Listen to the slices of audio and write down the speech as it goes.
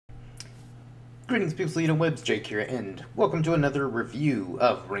Greetings, people of the webs, Jake here, and welcome to another review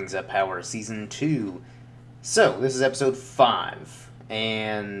of Rings of Power Season 2. So, this is episode 5,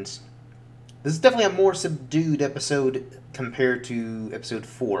 and this is definitely a more subdued episode compared to episode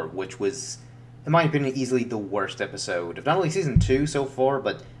 4, which was, in my opinion, easily the worst episode of not only Season 2 so far,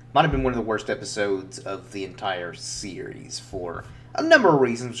 but might have been one of the worst episodes of the entire series for a number of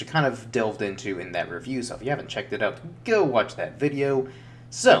reasons, which I kind of delved into in that review, so if you haven't checked it out, go watch that video.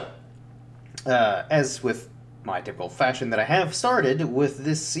 So, as with my typical fashion that I have started with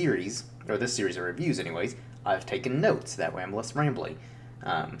this series, or this series of reviews anyways, I've taken notes, that way I'm less rambly.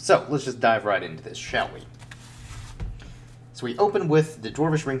 So, let's just dive right into this, shall we? So we open with the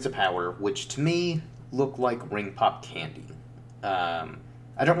Dwarvish Rings of Power, which to me look like ring pop candy.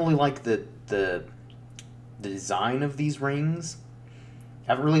 I don't really like the design of these rings.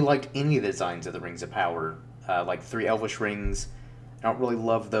 I haven't really liked any of the designs of the Rings of Power, like 3 Elvish rings. I don't really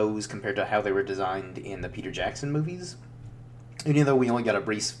love those compared to how they were designed in the Peter Jackson movies. Even though we only got a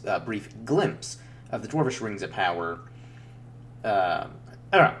brief glimpse of the Dwarvish Rings of Power, I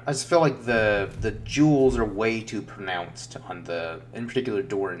don't know. I just feel like the jewels are way too pronounced on in particular,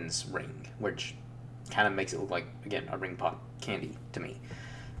 Doran's ring, which kind of makes it look like, again, a ring pop candy to me.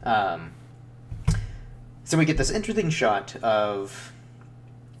 So we get this interesting shot of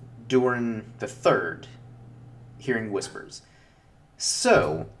Doran the Third hearing whispers.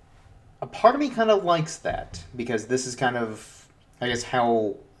 So, a part of me kind of likes that, because this is kind of, I guess,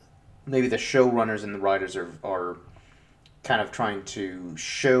 how maybe the showrunners and the writers are kind of trying to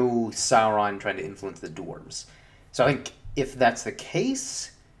show Sauron trying to influence the dwarves. So I think if that's the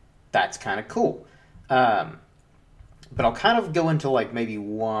case, that's kind of cool. But I'll kind of go into, like, maybe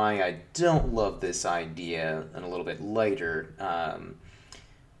why I don't love this idea in a little bit later.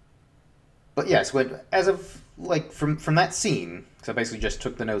 But yes, as of, like, from that scene, because I basically just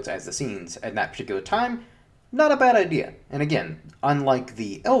took the notes as the scenes at that particular time, not a bad idea. And again, unlike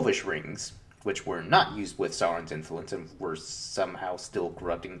the Elvish rings, which were not used with Sauron's influence and were somehow still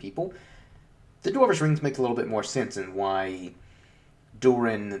corrupting people, the Dwarvish rings make a little bit more sense in why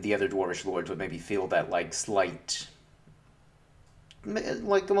Durin, the other Dwarvish lords, would maybe feel that, like, slight,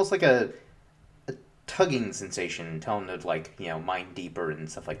 like, almost like a tugging sensation, telling them to, like, you know, mine deeper and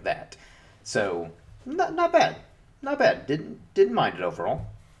stuff like that. So, not bad. Not bad. Didn't mind it overall.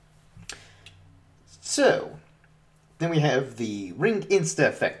 So, then we have the ring insta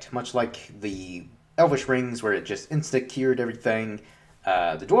effect, much like the Elvish rings, where it just insta cured everything.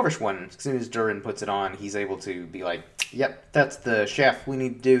 The Dwarvish one, as soon as Durin puts it on, he's able to be like, yep, that's the shaft we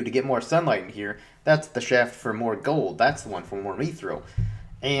need to do to get more sunlight in here. That's the shaft for more gold. That's the one for more mithril.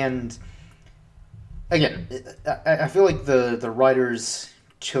 And, again, I feel like the writers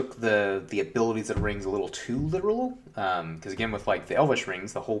took the abilities of the rings a little too literal, because again, with, like, the Elvish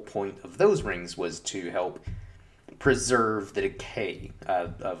rings, the whole point of those rings was to help preserve the decay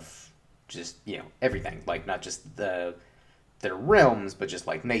of just, you know, everything, like, not just their realms, but just,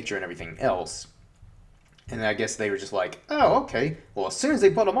 like, nature and everything else. And I guess they were just like, oh, okay, well, as soon as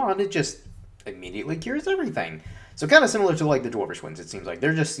they put them on, it just immediately cures everything. So kind of similar to, like, the Dwarvish ones, it seems like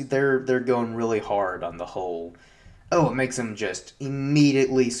they're going really hard on the whole, oh, it makes them just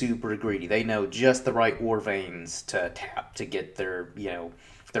immediately super greedy. They know just the right ore veins to tap to get their, you know,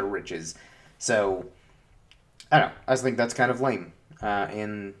 their riches. So, I don't know. I just think that's kind of lame.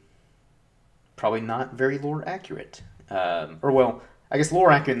 And probably not very lore accurate. Or, well, I guess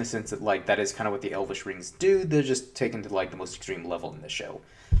lore accurate in the sense that, like, that is kind of what the Elvish rings do. They're just taken to, like, the most extreme level in the show.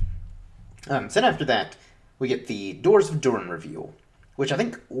 So then after that, we get the Doors of Durin reveal, which I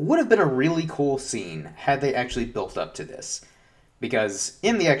think would have been a really cool scene had they actually built up to this. Because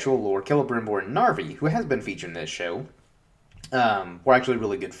in the actual lore, Celebrimbor and Narvi, who has been featured in this show, were actually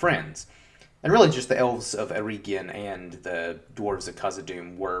really good friends. And really just the elves of Eregion and the dwarves of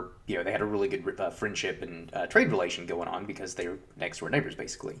Khazad-dûm were, you know, they had a really good friendship and trade relation going on because they were next-door neighbors,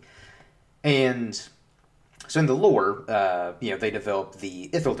 basically. And so in the lore, you know, they developed the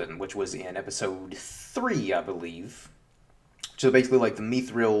Ithilden, which was in episode 3, I believe. So basically, like, the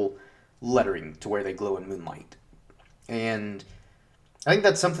mithril lettering to where they glow in moonlight. And I think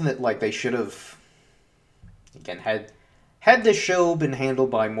that's something that, like, they should have, again, had this show been handled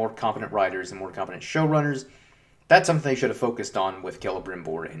by more competent writers and more competent showrunners, that's something they should have focused on with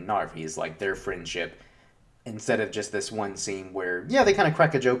Celebrimbor and Narvi, is, like, their friendship, instead of just this one scene where, yeah, they kind of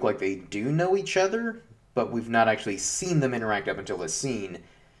crack a joke like they do know each other, but we've not actually seen them interact up until this scene.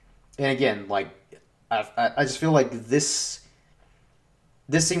 And again, like, I just feel like this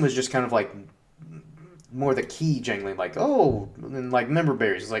scene was just kind of, like, more the key jangling, like, oh, and, like, member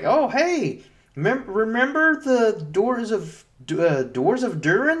berries. It's like, oh, hey, remember the Doors of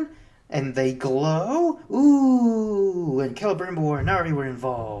Durin? and they glow. Ooh, and Celebrimbor and Narvi were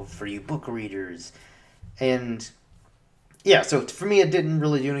involved for you book readers. And yeah, so for me, it didn't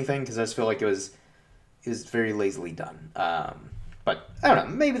really do anything because I just feel like it was very lazily done. But I don't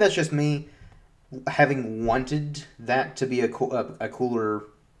know. Maybe that's just me having wanted that to be a cooler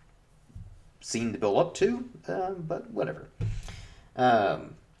scene to build up to. But whatever.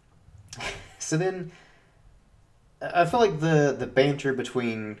 So then, I feel like the banter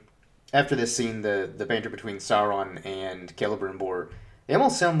between after this scene, the banter between Sauron and Celebrimbor, they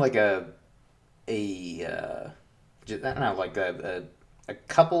almost sound like I don't know, like a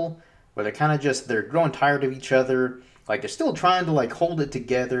couple where they're kind of just they're growing tired of each other. Like they're still trying to like hold it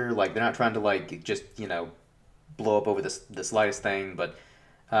together. Like they're not trying to like just blow up over the slightest thing. But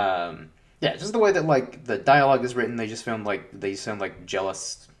yeah, just the way that like the dialogue is written, they sound like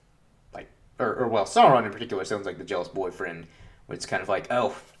jealous, like or well, Sauron in particular sounds like the jealous boyfriend. Where it's kind of like,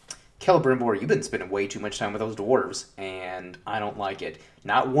 oh, Celebrimbor, you've been spending way too much time with those dwarves, and I don't like it.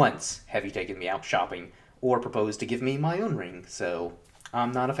 Not once have you taken me out shopping or proposed to give me my own ring, so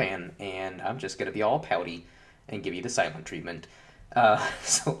I'm not a fan, and I'm just gonna be all pouty and give you the silent treatment.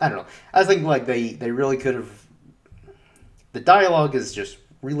 So I don't know. I think like they really could have. The dialogue is just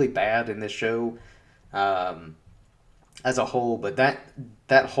really bad in this show as a whole, but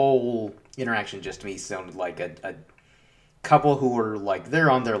that whole interaction just to me sounded like a couple who are like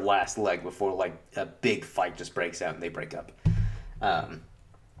they're on their last leg before like a big fight just breaks out and they break up.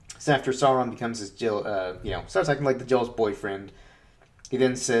 So after Sauron becomes starts acting like the jealous boyfriend, he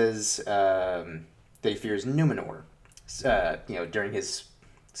then says that he fears Numenor. During his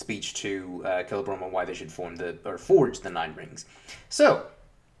speech to Celebrimbor on why they should forge the Nine Rings. So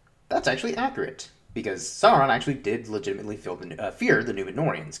that's actually accurate because Sauron actually did legitimately fear the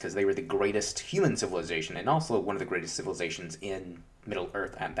Numenorians because they were the greatest human civilization and also one of the greatest civilizations in Middle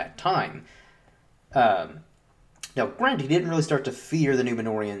Earth at that time. Now, granted, he didn't really start to fear the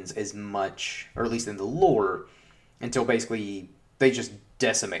Numenorians as much, or at least in the lore, until basically they just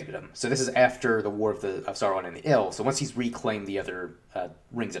decimated him. So this is after the War of Sauron and the Elves. So once he's reclaimed the other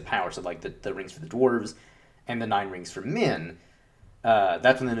rings of power, so like the rings for the dwarves and the 9 rings for men,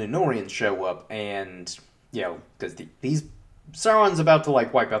 that's when the Numenorians show up, and because these Sauron's about to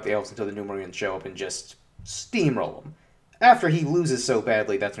like wipe out the elves until the Numenorians show up and just steamroll them. After he loses so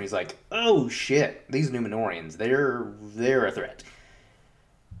badly, that's when he's like, "Oh shit, these Numenorians, they're a threat."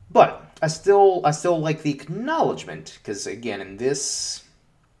 But I still like the acknowledgement because again, in this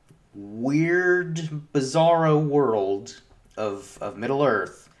weird, bizarro world of Middle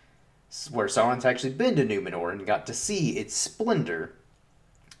Earth, where Sauron's actually been to Numenor and got to see its splendor,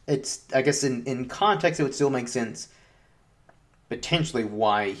 I guess in context it would still make sense potentially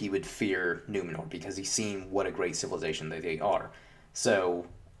why he would fear Numenor, because he's seen what a great civilization they are. So,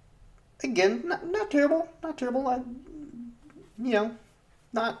 again, not terrible, not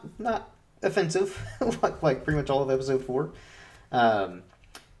offensive, like pretty much all of episode 4.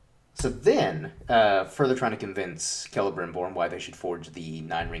 So then, further trying to convince Celebrimbor why they should forge the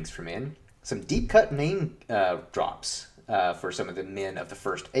 9 rings for men, some deep cut name drops for some of the men of the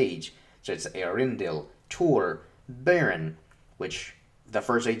First Age, such as Eärendil, Tor, Beren, which the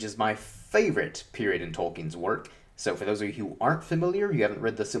First Age is my favorite period in Tolkien's work. So for those of you who aren't familiar, you haven't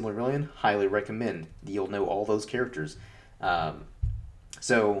read the Silmarillion, highly recommend. You'll know all those characters.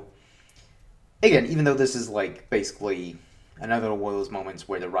 So, again, even though this is like basically another one of those moments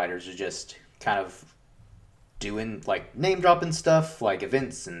where the writers are just kind of doing like name dropping stuff, like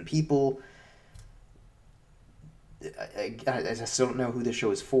events and people, I still don't know who this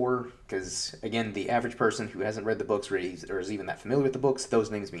show is for, because, again, the average person who hasn't read the books or is even that familiar with the books, those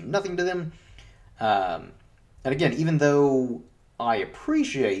names mean nothing to them. And again, even though I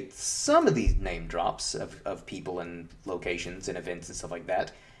appreciate some of these name drops of people and locations and events and stuff like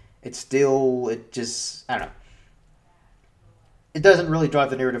that, I don't know. It doesn't really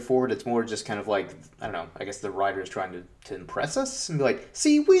drive the narrative forward. It's more just kind of like, I don't know, I guess the writer is trying to impress us and be like,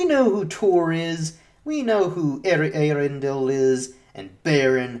 see, we know who Tor is. We know who Eärendil is, and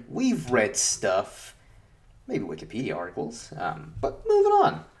Beren. We've read stuff. Maybe Wikipedia articles. But moving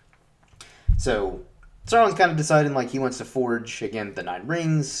on. So, Sauron's kind of deciding, like, he wants to forge, again, the 9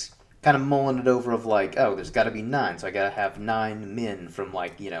 rings. Kind of mulling it over of, like, oh, there's got to be 9, so I got to have 9 men from,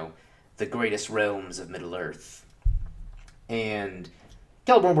 like, the greatest realms of Middle-earth. And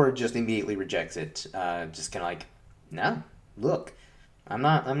Celebrimbor just immediately rejects it. Just kind of like, no, look. I'm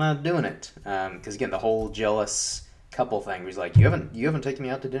not doing it. Because again, the whole jealous couple thing where he's like, you haven't taken me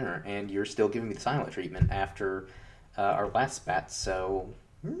out to dinner, and you're still giving me the silent treatment after our last spat, so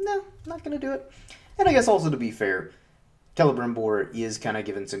no, not gonna do it. And I guess also to be fair, Celebrimbor is kind of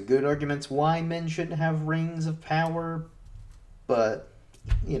given some good arguments why men shouldn't have rings of power, but,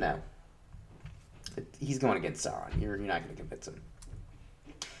 you know, he's going against Sauron. You're not going to convince him.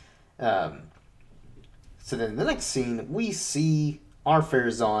 So then the next scene, we see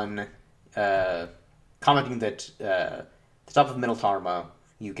Ar-Pharazôn commenting that at the top of Middle Tarma,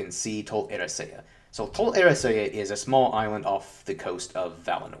 you can see Tol Eressëa. So Tol Eressëa is a small island off the coast of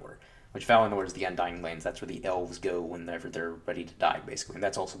Valinor, which Valinor is the Undying Lands. That's where the elves go whenever they're ready to die, basically. And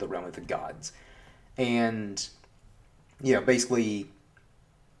that's also the realm of the gods. And, yeah, basically...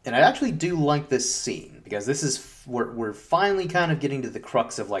 And I actually do like this scene, because this is... We're finally kind of getting to the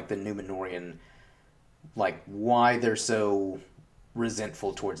crux of, like, the Númenórean... Like, why they're so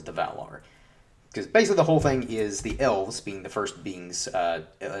resentful towards the Valar. Because basically the whole thing is the elves being the first beings,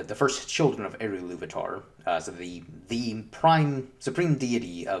 the first children of Eru Ilúvatar, so the prime, supreme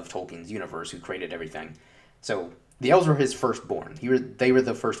deity of Tolkien's universe who created everything. So the elves were his firstborn. They were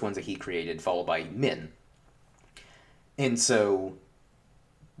the first ones that he created, followed by men. And so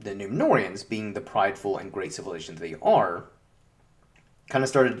the Númenóreans, being the prideful and great civilization that they are, kind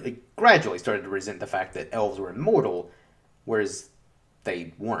of gradually started to resent the fact that elves were immortal, whereas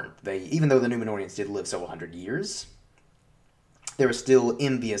they weren't. Even though the Númenóreans did live several hundred years, they were still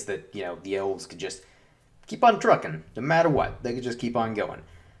envious that, you know, the elves could just keep on trucking, no matter what. They could just keep on going.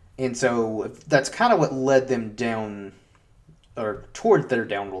 And so that's kind of what led them down, or towards their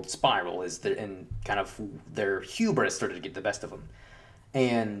downward spiral, and kind of their hubris started to get the best of them.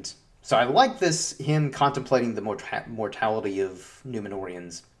 And so I like this, him contemplating the mortality of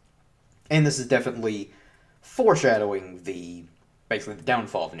Númenóreans. And this is definitely foreshadowing basically the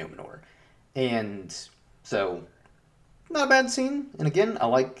downfall of Númenor. And so, not a bad scene. And again, I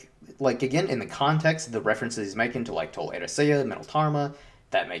like again, in the context, the references he's making to, like, Tol Eressëa, Middle Tarma,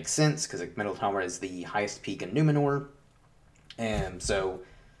 that makes sense, because Middle Tarma is the highest peak in Númenor. And so,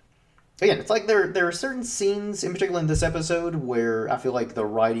 again, it's like there are certain scenes, in particular in this episode, where I feel like the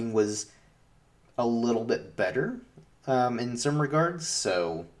writing was a little bit better in some regards.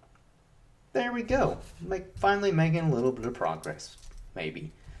 So, there we go. Finally making a little bit of progress,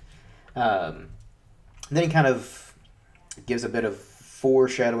 maybe. Then he kind of gives a bit of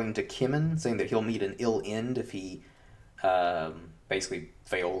foreshadowing to Kimin, saying that he'll meet an ill end if he basically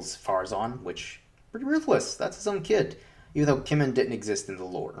fails Pharazôn, which, pretty ruthless. That's his own kid. Even though Kimin didn't exist in the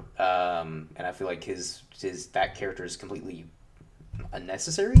lore. And I feel like that character is completely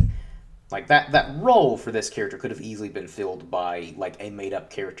unnecessary. Like, that role for this character could have easily been filled by, like, a made-up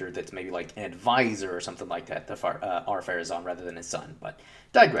character that's maybe, like, an advisor or something like that to Ar-Pharazôn rather than his son. But,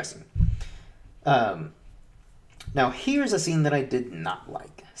 digressing. Now, here's a scene that I did not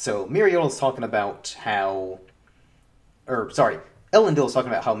like. So, Miriel is talking about how... Elendil is talking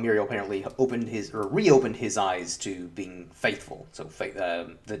about how Miriel apparently reopened his eyes to being faithful. So,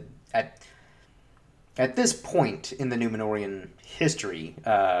 at this point in the Númenórean history...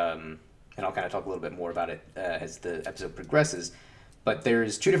 and I'll kind of talk a little bit more about it as the episode progresses, but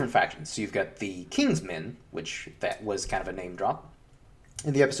there's two different factions. So you've got the Kingsmen, which that was kind of a name drop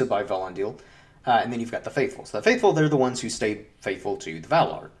in the episode by Valandil, and then you've got the Faithful. So the Faithful, they're the ones who stayed faithful to the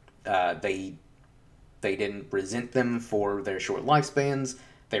Valar. They didn't resent them for their short lifespans.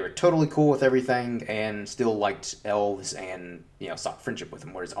 They were totally cool with everything and still liked elves and, you know, sought friendship with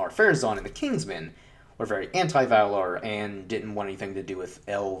them, whereas Ar-Pharazôn and the Kingsmen were very anti-Valar and didn't want anything to do with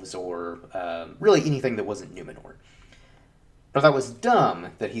elves or really anything that wasn't Númenor. But that was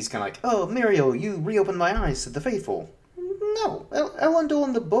dumb that he's kind of like, oh, Miriel, you reopened my eyes to the faithful. No, Elendil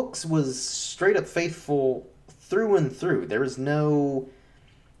in the books was straight up faithful through and through. There was no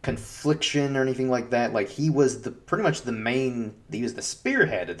confliction or anything like that. Like, he was pretty much he was the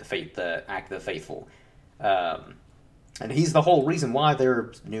spearhead of the Act of the Faithful. And he's the whole reason why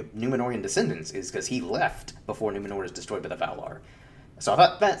they're Númenorian descendants, is because he left before Númenor was destroyed by the Valar. So I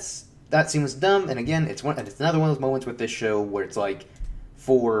thought that scene was dumb, and again, it's another one of those moments with this show where it's like,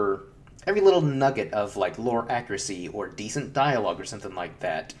 for every little nugget of, like, lore accuracy or decent dialogue or something like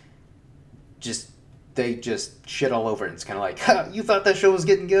that, they just shit all over it. It's kind of like, ha, you thought that show was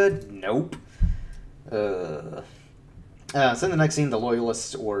getting good? Nope. So in the next scene, the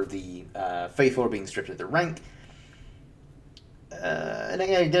Loyalists or the Faithful are being stripped of their rank. And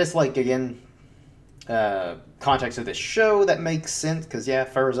I guess, like, again, context of this show, that makes sense, because, yeah,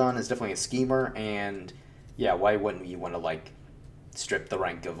 Pharazôn is definitely a schemer, and, yeah, why wouldn't you want to, like, strip the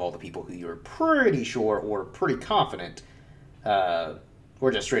rank of all the people who you're pretty sure or pretty confident,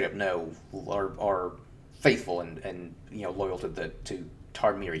 or just straight up know, are faithful and you know, loyal to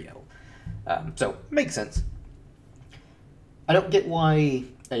Tar Miriel. So, makes sense. I don't get why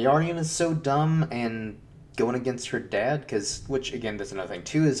Eärien is so dumb and going against her dad, which, again, that's another thing,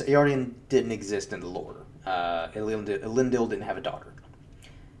 too, is Eärien didn't exist in the lore. Elendil didn't have a daughter.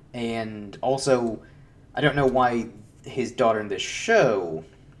 And also, I don't know why his daughter in this show,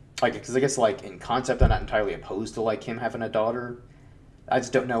 like, because I guess, like, in concept, I'm not entirely opposed to, like, him having a daughter. I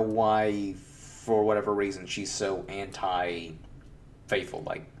just don't know why, for whatever reason, she's so anti-faithful.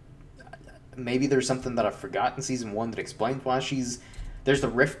 Like, maybe there's something that I forgot in Season 1 that explains why there's the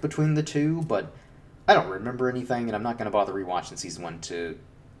rift between the two, but I don't remember anything, and I'm not going to bother rewatching Season 1 to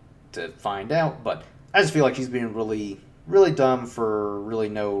find out, but I just feel like she's being really, really dumb for really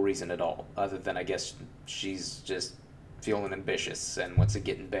no reason at all, other than, I guess, she's just feeling ambitious and wants to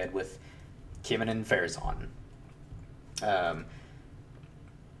get in bed with Kemen and Farazan.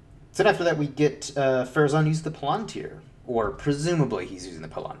 So after that, we get Farazan use the Palantir, or presumably he's using the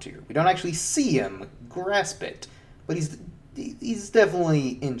Palantir. We don't actually see him grasp it, but he's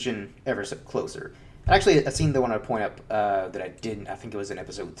definitely inching ever so closer. And actually, a scene that I want to point up that I didn't, I think it was in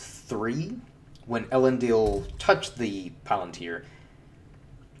episode 3, when Elendil touched the Palantir.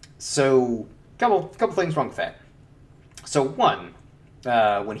 So, couple things wrong with that. So one,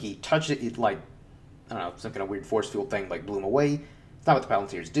 when he touched it, like, I don't know, some kind of weird force field thing, like, blew him away. It's not what the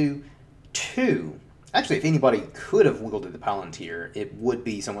Palantirs do. Two, actually, if anybody could have wielded the Palantir, it would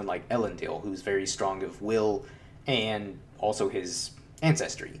be someone like Elendil, who's very strong of will and also his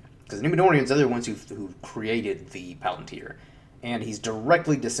ancestry. Because the Númenóreans are the ones who created the Palantir. And he's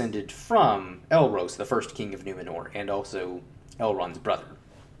directly descended from Elros, the first king of Númenor, and also Elrond's brother.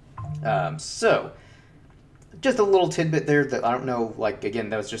 So, just a little tidbit there that I don't know, like, again,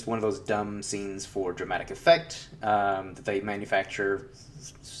 that was just one of those dumb scenes for dramatic effect that they manufacture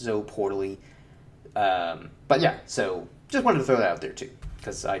so poorly. But yeah, so just wanted to throw that out there too,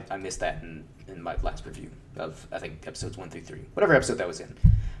 because I missed that in my last review of, I think, episodes 1 through 3. Whatever episode that was in.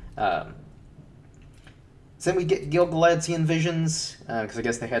 So then we get Gil-galad seeing visions, because I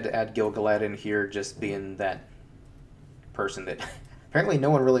guess they had to add Gil-galad in here, just being that person that apparently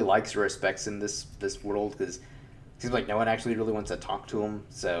no one really likes or respects in this world, because it seems like no one actually really wants to talk to him,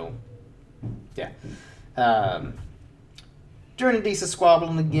 so, yeah. During a decent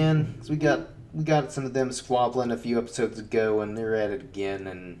squabbling again, so we got some of them squabbling a few episodes ago, and they're at it again,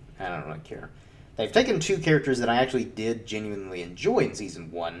 and I don't really care. They've taken two characters that I actually did genuinely enjoy in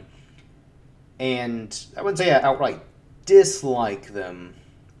Season 1, and I wouldn't say I outright dislike them,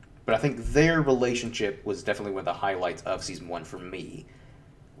 but I think their relationship was definitely one of the highlights of Season 1 for me.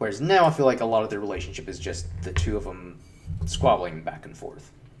 Whereas now I feel like a lot of their relationship is just the two of them squabbling back and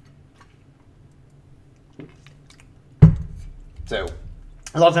forth. So,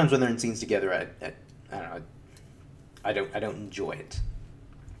 a lot of times when they're in scenes together, I don't know, I don't enjoy it.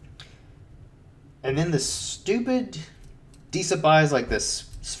 And then the stupid Disa buys like this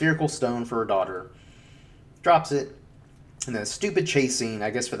spherical stone for her daughter, drops it, and then a stupid chase scene, I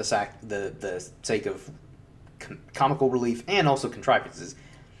guess for the sake of comical relief and also contrivances.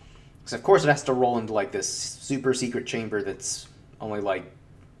 Because of course it has to roll into like this super secret chamber that's only like,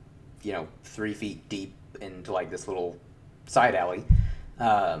 3 feet deep into like this little side alley.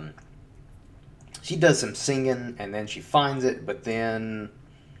 She does some singing and then she finds it, but then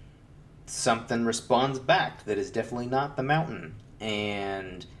something responds back that is definitely not the mountain.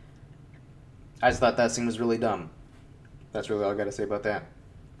 And I just thought that scene was really dumb. That's really all I gotta say about that.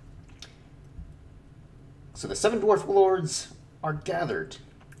 So the 7 Dwarf Lords are gathered.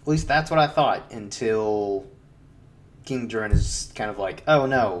 At least that's what I thought, until King Durin is kind of like, oh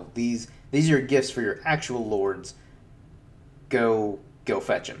no, these are your gifts for your actual lords. Go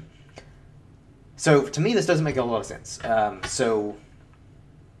fetch them. So to me this doesn't make a lot of sense. So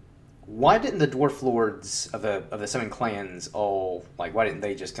why didn't the Dwarf Lords of the 7 clans all, like, why didn't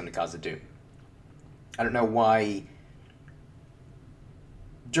they just come to Khazad-dûm? I don't know why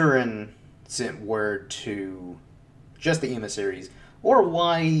Durin sent word to just the emissaries, or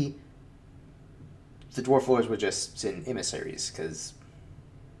why the Dwarf Lords would just send emissaries, because,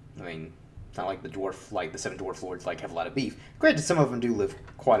 I mean, it's not like the 7 Dwarf Lords, like, have a lot of beef. Granted, some of them do live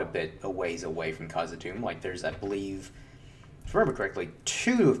quite a bit a ways away from Khazad-dûm, like, there's, I believe, if I remember correctly,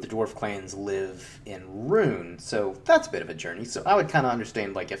 2 of the dwarf clans live in Rhûn, so that's a bit of a journey. So I would kind of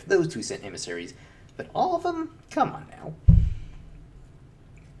understand, like, if those 2 sent emissaries, but all of them? Come on now.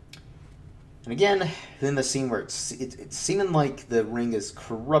 And again, then the scene where it's seeming like the ring is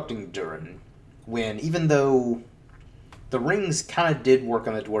corrupting Durin, when even though the rings kind of did work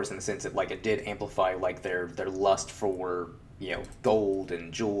on the dwarves in the sense that, like, it did amplify, like, their lust for, gold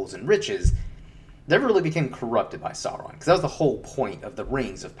and jewels and riches, never really became corrupted by Sauron, because that was the whole point of the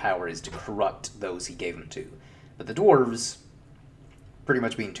Rings of Power, is to corrupt those he gave them to. But the dwarves, pretty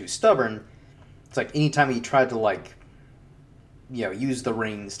much being too stubborn, It's like anytime he tried to, like, use the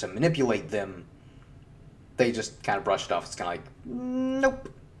rings to manipulate them, they just kind of brushed it off. It's kind of like, nope.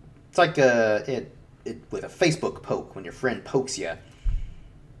 It's like it with a Facebook poke. When your friend pokes you,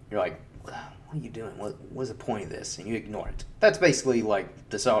 you're like, what are you doing? What's the point of this? And you ignore it. That's basically like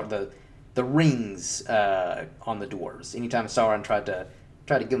the rings on the dwarves. Anytime Sauron tried to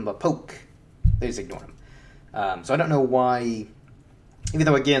give them a poke, they just ignore him. So I don't know why. Even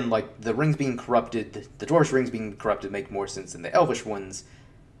though, again, like, the rings being corrupted, the dwarvish rings being corrupted make more sense than the elvish ones,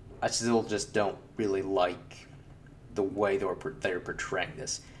 I still just don't really like the way they're portraying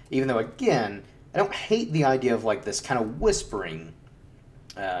this. Even though, again, I don't hate the idea of, like, this kind of whispering.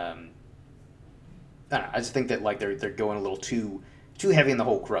 I don't know, I just think that, like, they're going a little too heavy in the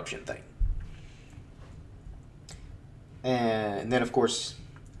whole corruption thing. And then, of course,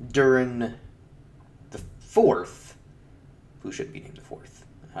 during the fourth, who should be named the fourth?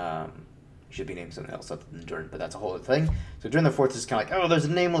 He should be named something else other than Durin, but that's a whole other thing. So during the fourth, it's kind of like, oh, there's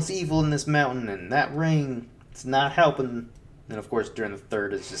a nameless evil in this mountain, and that ring, it's not helping. And of course, during the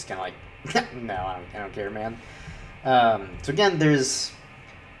third, it's just kind of like, no, I don't care, man. So again, there's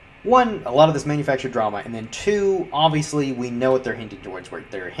one, a lot of this manufactured drama, and then two, obviously, we know what they're hinting towards. Where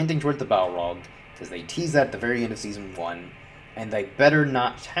they're hinting towards the Balrog, because they tease that at the very end of season 1, and they better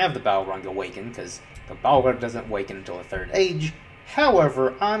not have the Balrog awaken, because the Balrog doesn't awaken until the Third Age.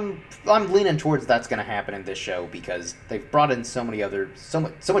 However, I'm leaning towards that's going to happen in this show, because they've brought in so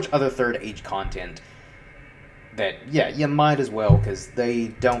much other Third Age content that, yeah, you might as well, because they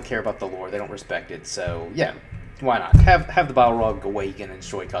don't care about the lore, they don't respect it, so, yeah, why not? Have the Balrog awaken and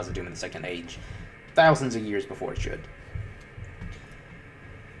destroy Khazad-dûm in the Second Age, thousands of years before it should.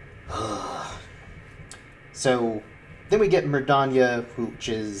 So, then we get Myrddania, which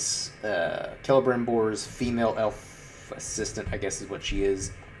is Celebrimbor's female elf assistant, I guess is what she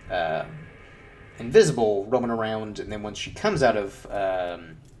is, invisible, roaming around, and then once she comes out of,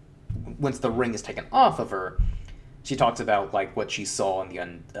 once the ring is taken off of her, she talks about, like, what she saw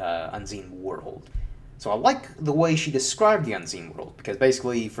in the unseen world. So I like the way she described the unseen world, because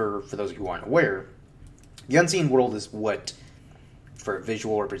basically, for those who aren't aware, the unseen world is what, for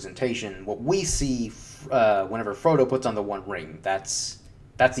visual representation, what we see whenever Frodo puts on the One Ring. That's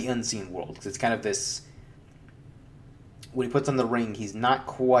the unseen world, because it's kind of this, when he puts on the ring, he's not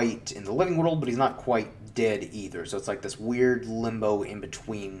quite in the living world, but he's not quite dead either. So it's like this weird limbo in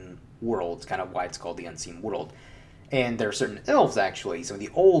between worlds, kind of why it's called the unseen world. And there are certain elves, actually, some of the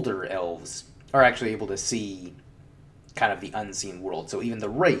older elves are actually able to see kind of the unseen world. So even the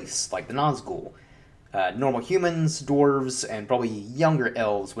wraiths, like the Nazgul, normal humans, dwarves, and probably younger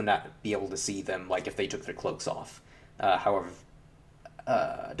elves would not be able to see them, like if they took their cloaks off. However,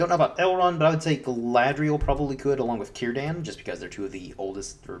 don't know about Elrond, but I would say Galadriel probably could, along with Círdan, just because they're two of the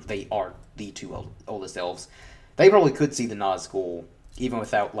oldest, or they are the two oldest elves. They probably could see the Nazgul, even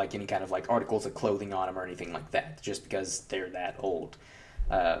without, like, any kind of, like, articles of clothing on them or anything like that, just because they're that old.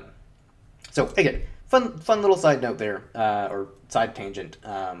 So, again, fun little side note there, or side tangent,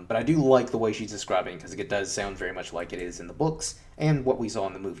 but I do like the way she's describing, because it does sound very much like it is in the books, and what we saw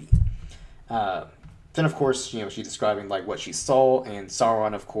in the movie. Then, of course, she's describing, like, what she saw, and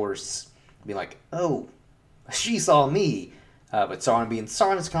Sauron, of course, being like, oh, she saw me, but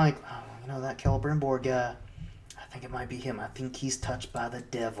Sauron is kind of like, oh, that Celebrimbor guy, I think it might be him, I think he's touched by the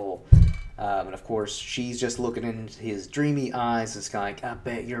devil. And of course, she's just looking into his dreamy eyes. It's kind of like, I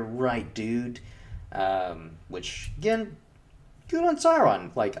bet you're right, dude. Which, again, good on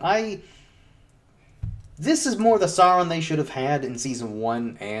Sauron. Like, this is more the Sauron they should have had in Season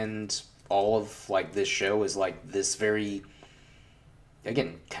 1, and all of, like, this show is, like, this very,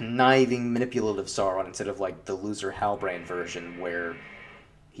 again, conniving, manipulative Sauron, instead of, like, the loser Halbrand version, where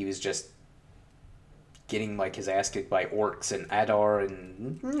he was just getting, like, his ass kicked by orcs and Adar,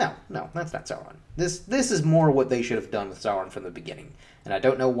 and no, that's not Sauron. This is more what they should have done with Sauron from the beginning, and I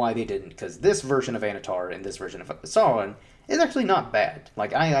don't know why they didn't, because this version of Anatar and this version of Sauron is actually not bad.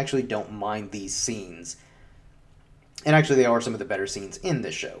 Like, I actually don't mind these scenes, and actually they are some of the better scenes in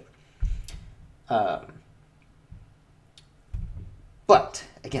this show. But,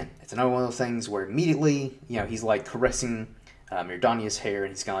 again, it's another one of those things where immediately, he's, like, caressing Myrddania's hair,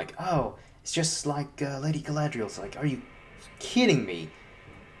 and he's kind of like, oh, it's just like Lady Galadriel's. Like, are you kidding me?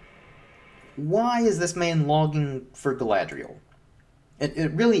 Why is this man longing for Galadriel?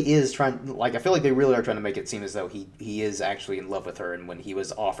 It really is trying, like, I feel like they really are trying to make it seem as though he is actually in love with her, and when he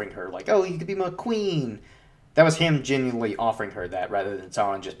was offering her, like, oh, you could be my queen, that was him genuinely offering her that, rather than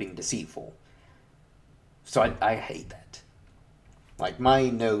Sauron just being deceitful. So I hate that. Like, my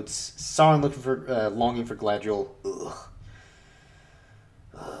notes, Sauron looking for, longing for Galadriel, ugh.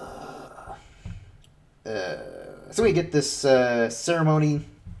 So we get this ceremony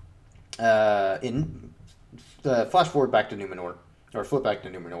in flash forward back to Numenor, or flip back to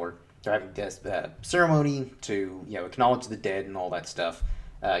Numenor. They're having this ceremony to acknowledge the dead and all that stuff.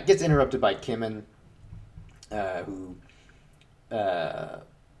 Gets interrupted by Kimmin, who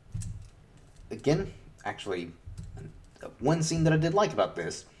again, actually, one scene that I did like about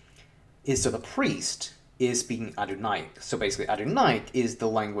this is, so the priest is speaking Adunaic. So basically, Adunaic is the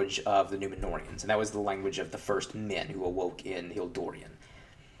language of the Numenorians, and that was the language of the first men who awoke in Hildorian.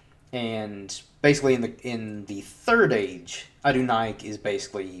 And basically, in the Third Age, Adunaic is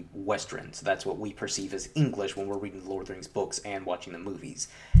basically Western, so that's what we perceive as English when we're reading the Lord of the Rings books and watching the movies.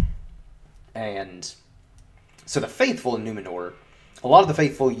 And so the faithful in Numenor, a lot of the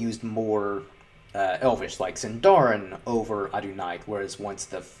faithful used more Elvish, like Sindarin, over Adunaic, whereas once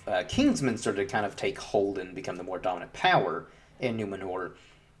the Kingsmen started to kind of take hold and become the more dominant power in Numenor,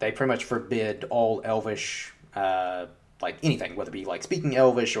 they pretty much forbid all Elvish, like anything, whether it be like speaking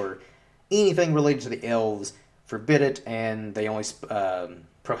Elvish or anything related to the elves, forbid it, and they only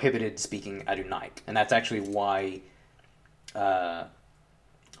prohibited speaking Adunaic. And that's actually why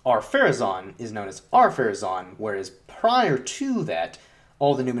Ar-Pharazôn is known as Ar-Pharazôn, whereas prior to that,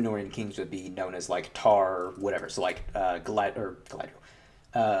 all the Numenorian kings would be known as, like, Tar whatever. So, like, Tar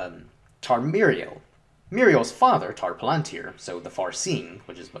Miriel. Miriel's father, Tar Palantir, so the far-seeing,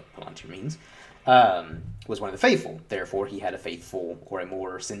 which is what Palantir means, was one of the faithful. Therefore, he had a faithful, or a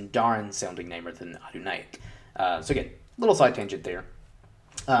more Sindarin-sounding name rather than Adunaic. So again, little side tangent there.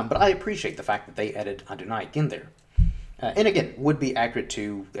 But I appreciate the fact that they added Adunaic in there. And again, would be accurate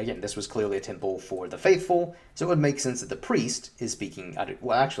to, again, this was clearly a temple for the faithful, so it would make sense that the priest is speaking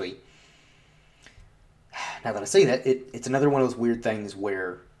well, actually, now that I say that, it's another one of those weird things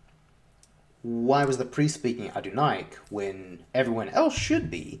where, why was the priest speaking Adunaic when everyone else should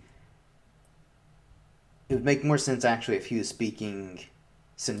be? It would make more sense, actually, if he was speaking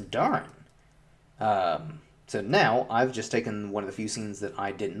Sindarin. So now, I've just taken one of the few scenes that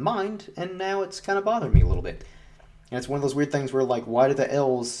I didn't mind, and now it's kind of bothering me a little bit. And it's one of those weird things where, like, why do the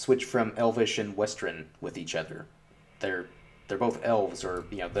elves switch from Elvish and Western with each other? They're both elves, or,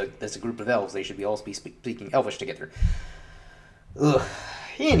 there's a group of elves. They should be all speaking Elvish together. Ugh.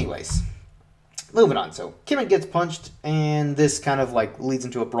 Anyways, moving on. So, Kimmin gets punched, and this kind of, like, leads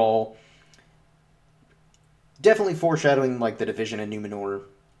into a brawl. Definitely foreshadowing, like, the division in Numenor.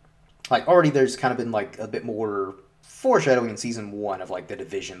 Like, already there's kind of been, like, a bit more foreshadowing in Season 1 of, like, the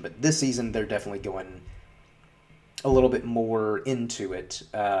division. But this season, they're definitely going a little bit more into it.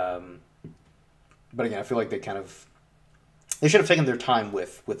 But again, I feel like they should have taken their time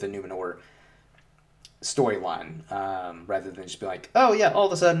with the Numenor storyline, rather than just be like, oh yeah, all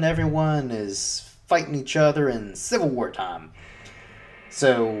of a sudden everyone is fighting each other in Civil War time.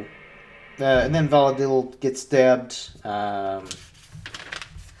 So, and then Valadil gets stabbed, and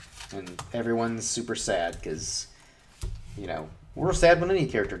everyone's super sad, because, we're sad when any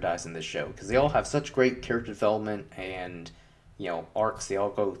character dies in this show, because they all have such great character development and, arcs. They all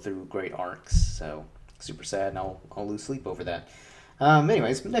go through great arcs, so super sad, and I'll lose sleep over that.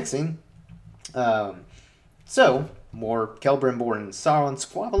 Anyways, next scene. So, more Celebrimbor and Sauron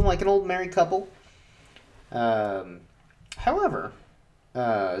squabbling like an old married couple. However,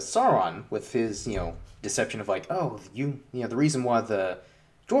 Sauron, with his, deception of like, oh, the reason why the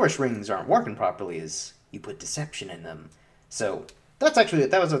Dwarvish rings aren't working properly is you put deception in them. So that's actually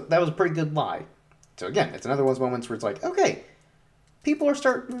that was a pretty good lie. So again, it's another one of those moments where it's like, okay, people are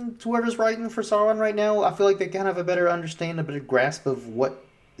starting, whoever's writing for Sauron right now, I feel like they kind of have a better understanding, a better grasp of what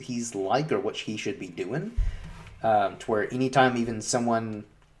he's like or what he should be doing. To where anytime even someone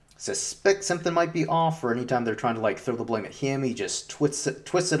suspects something might be off, or anytime they're trying to like throw the blame at him, he just twists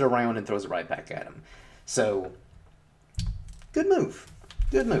it around and throws it right back at him. So good move.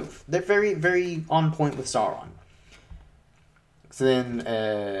 Good move. They're very, very on point with Sauron. So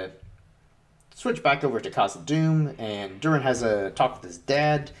then, switch back over to Khazad-dûm, and Durin has a talk with his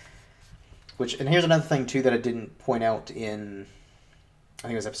dad, and here's another thing, too, that I didn't point out in, I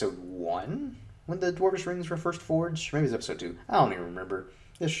think it was episode 1, when the Dwarvish rings were first forged. Maybe it was episode 2. I don't even remember.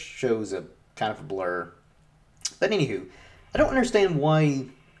 This show's a kind of a blur. But anywho, I don't understand why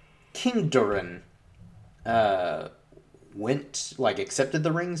King Durin, accepted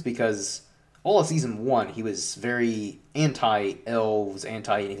the rings, because all of Season 1, he was very anti-elves,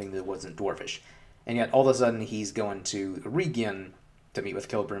 anti-anything that wasn't Dwarvish. And yet, all of a sudden, he's going to Rhuidean to meet with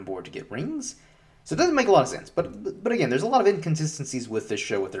Celebrimbor to get rings. So it doesn't make a lot of sense. But again, there's a lot of inconsistencies with this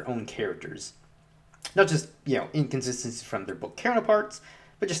show with their own characters. Not just, inconsistencies from their book counterparts,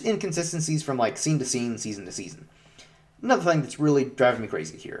 but just inconsistencies from, like, scene to scene, season to season. Another thing that's really driving me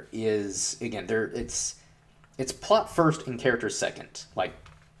crazy here is, again, it's it's plot first and characters second. Like,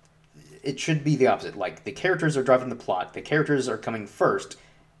 it should be the opposite. Like, the characters are driving the plot. The characters are coming first.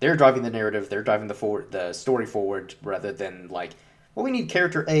 They're driving the narrative. They're driving the story forward, rather than like, well, we need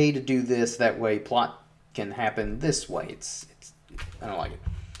character A to do this. That way, plot can happen this way. It's I don't like it.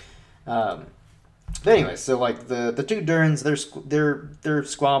 But anyway, so like the two Durins, they're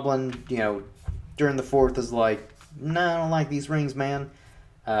squabbling. You know, Durin the Fourth is like, no, I don't like these rings, man.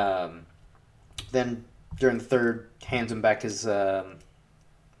 Then Durin the Third hands him back his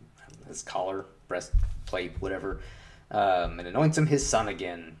collar, breastplate, whatever, and anoints him his son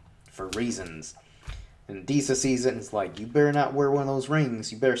again for reasons. And Disa sees it and is like, you better not wear one of those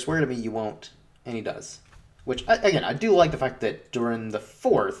rings. You better swear to me you won't. And he does. Which, again, I do like the fact that Durin the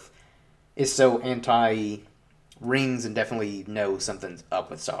Fourth is so anti-rings and definitely knows something's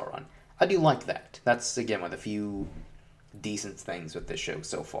up with Sauron. I do like that. That's, again, one of the few decent things with this show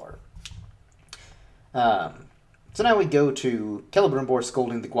so far. So now we go to Celebrimbor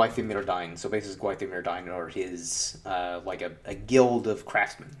scolding the Gwaithir Myrdain. So basically, Gwaithir Myrdain are his, like a guild of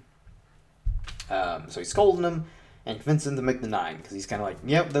craftsmen. So he's scolding them and convincing them to make the 9. Because he's kind of like,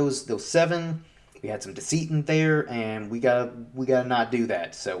 yep, those 7, we had some deceit in there, and we gotta not do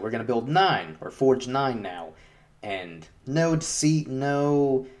that. So we're gonna build 9, or forge 9 now. And no deceit,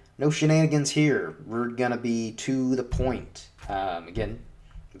 no shenanigans here. We're gonna be to the point. Again,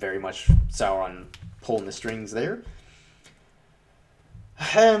 very much Sauron pulling the strings there.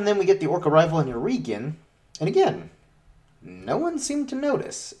 And then we get the orc arrival in Eregion. And again, no one seemed to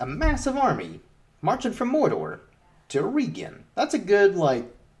notice a massive army marching from Mordor to Eregion. That's a good,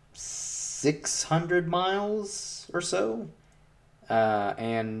 like, 600 miles or so.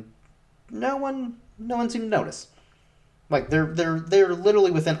 And no one seemed to notice. Like, they're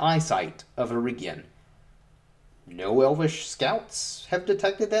literally within eyesight of Eregion. No Elvish scouts have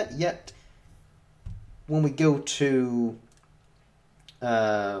detected that yet. When we go to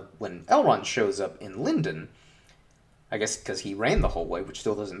when Elrond shows up in Lindon, I guess because he ran the whole way, which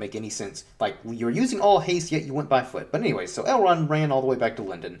still doesn't make any sense. Like, you're using all haste, yet you went by foot. But anyway, so Elrond ran all the way back to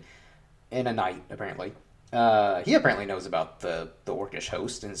Lindon in a night, apparently. He apparently knows about the Orcish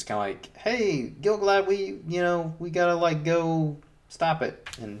host, and it's kind of like, hey, Gil-galad, we gotta, like, go stop it.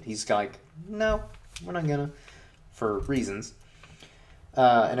 And he's kind of like, no, we're not gonna, for reasons.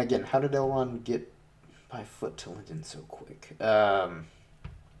 And again, how did Elrond get by foot to Lindon so quick?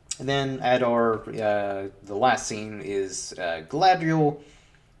 And then Adar, the last scene is Galadriel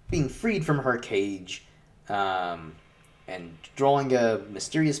being freed from her cage, and drawing a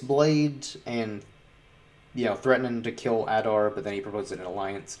mysterious blade and, threatening to kill Adar, but then he proposes an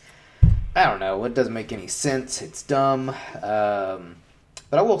alliance. I don't know, it doesn't make any sense, it's dumb, but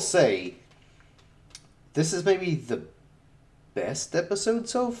I will say, this is maybe the best episode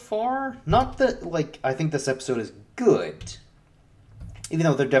so far. Not that, like, I think this episode is good, even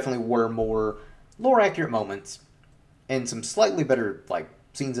though there definitely were more lore-accurate moments and some slightly better, like,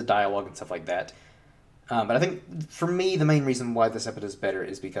 scenes of dialogue and stuff like that. But I think, for me, the main reason why this episode is better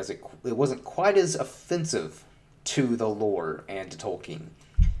is because it wasn't quite as offensive to the lore and to Tolkien.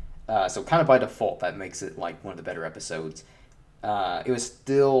 So kind of by default, that makes it, like, one of the better episodes. It was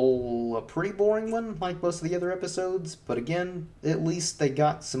still a pretty boring one, like most of the other episodes, but again, at least they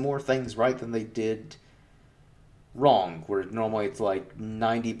got some more things right than they did wrong, where normally it's like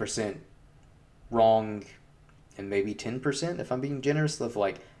 90% wrong and maybe 10%, if I'm being generous, of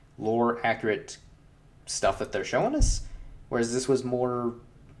like lore-accurate stuff that they're showing us, whereas this was more,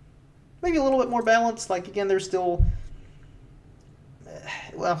 maybe a little bit more balanced. Like, again, there's still,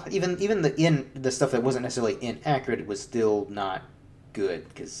 well, even the stuff that wasn't necessarily inaccurate was still not good,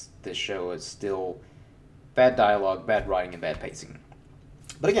 because this show is still bad dialogue, bad writing, and bad pacing.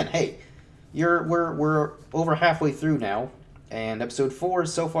 But again, hey, we're over halfway through now, and episode 4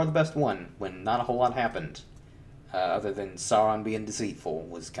 is so far the best one, when not a whole lot happened, other than Sauron being deceitful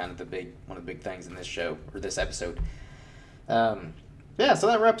was kind of one of the big things in this show, or this episode. Yeah, so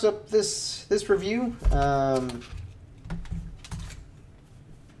that wraps up this review.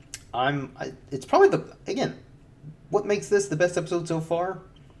 It's probably again, what makes this the best episode so far?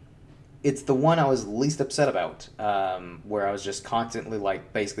 It's the one I was least upset about, where I was just constantly,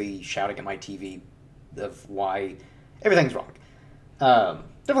 like, basically shouting at my TV of why everything's wrong.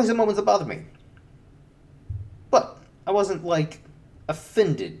 Definitely some moments that bothered me. But I wasn't, like,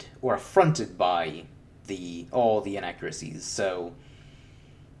 offended or affronted by all the inaccuracies, so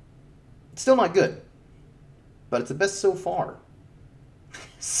it's still not good. But it's the best so far.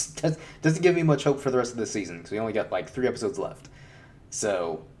 Doesn't give me much hope for the rest of this season, because we only got, like, 3 episodes left.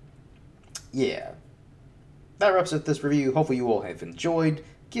 So, yeah. That wraps up this review. Hopefully you all have enjoyed.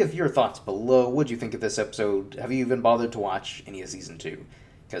 give your thoughts below. What'd you think of this episode? Have you even bothered to watch any of Season 2?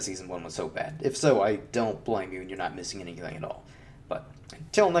 Because Season 1 was so bad. If so, I don't blame you and you're not missing anything at all. But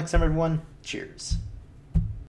until next time, everyone, cheers.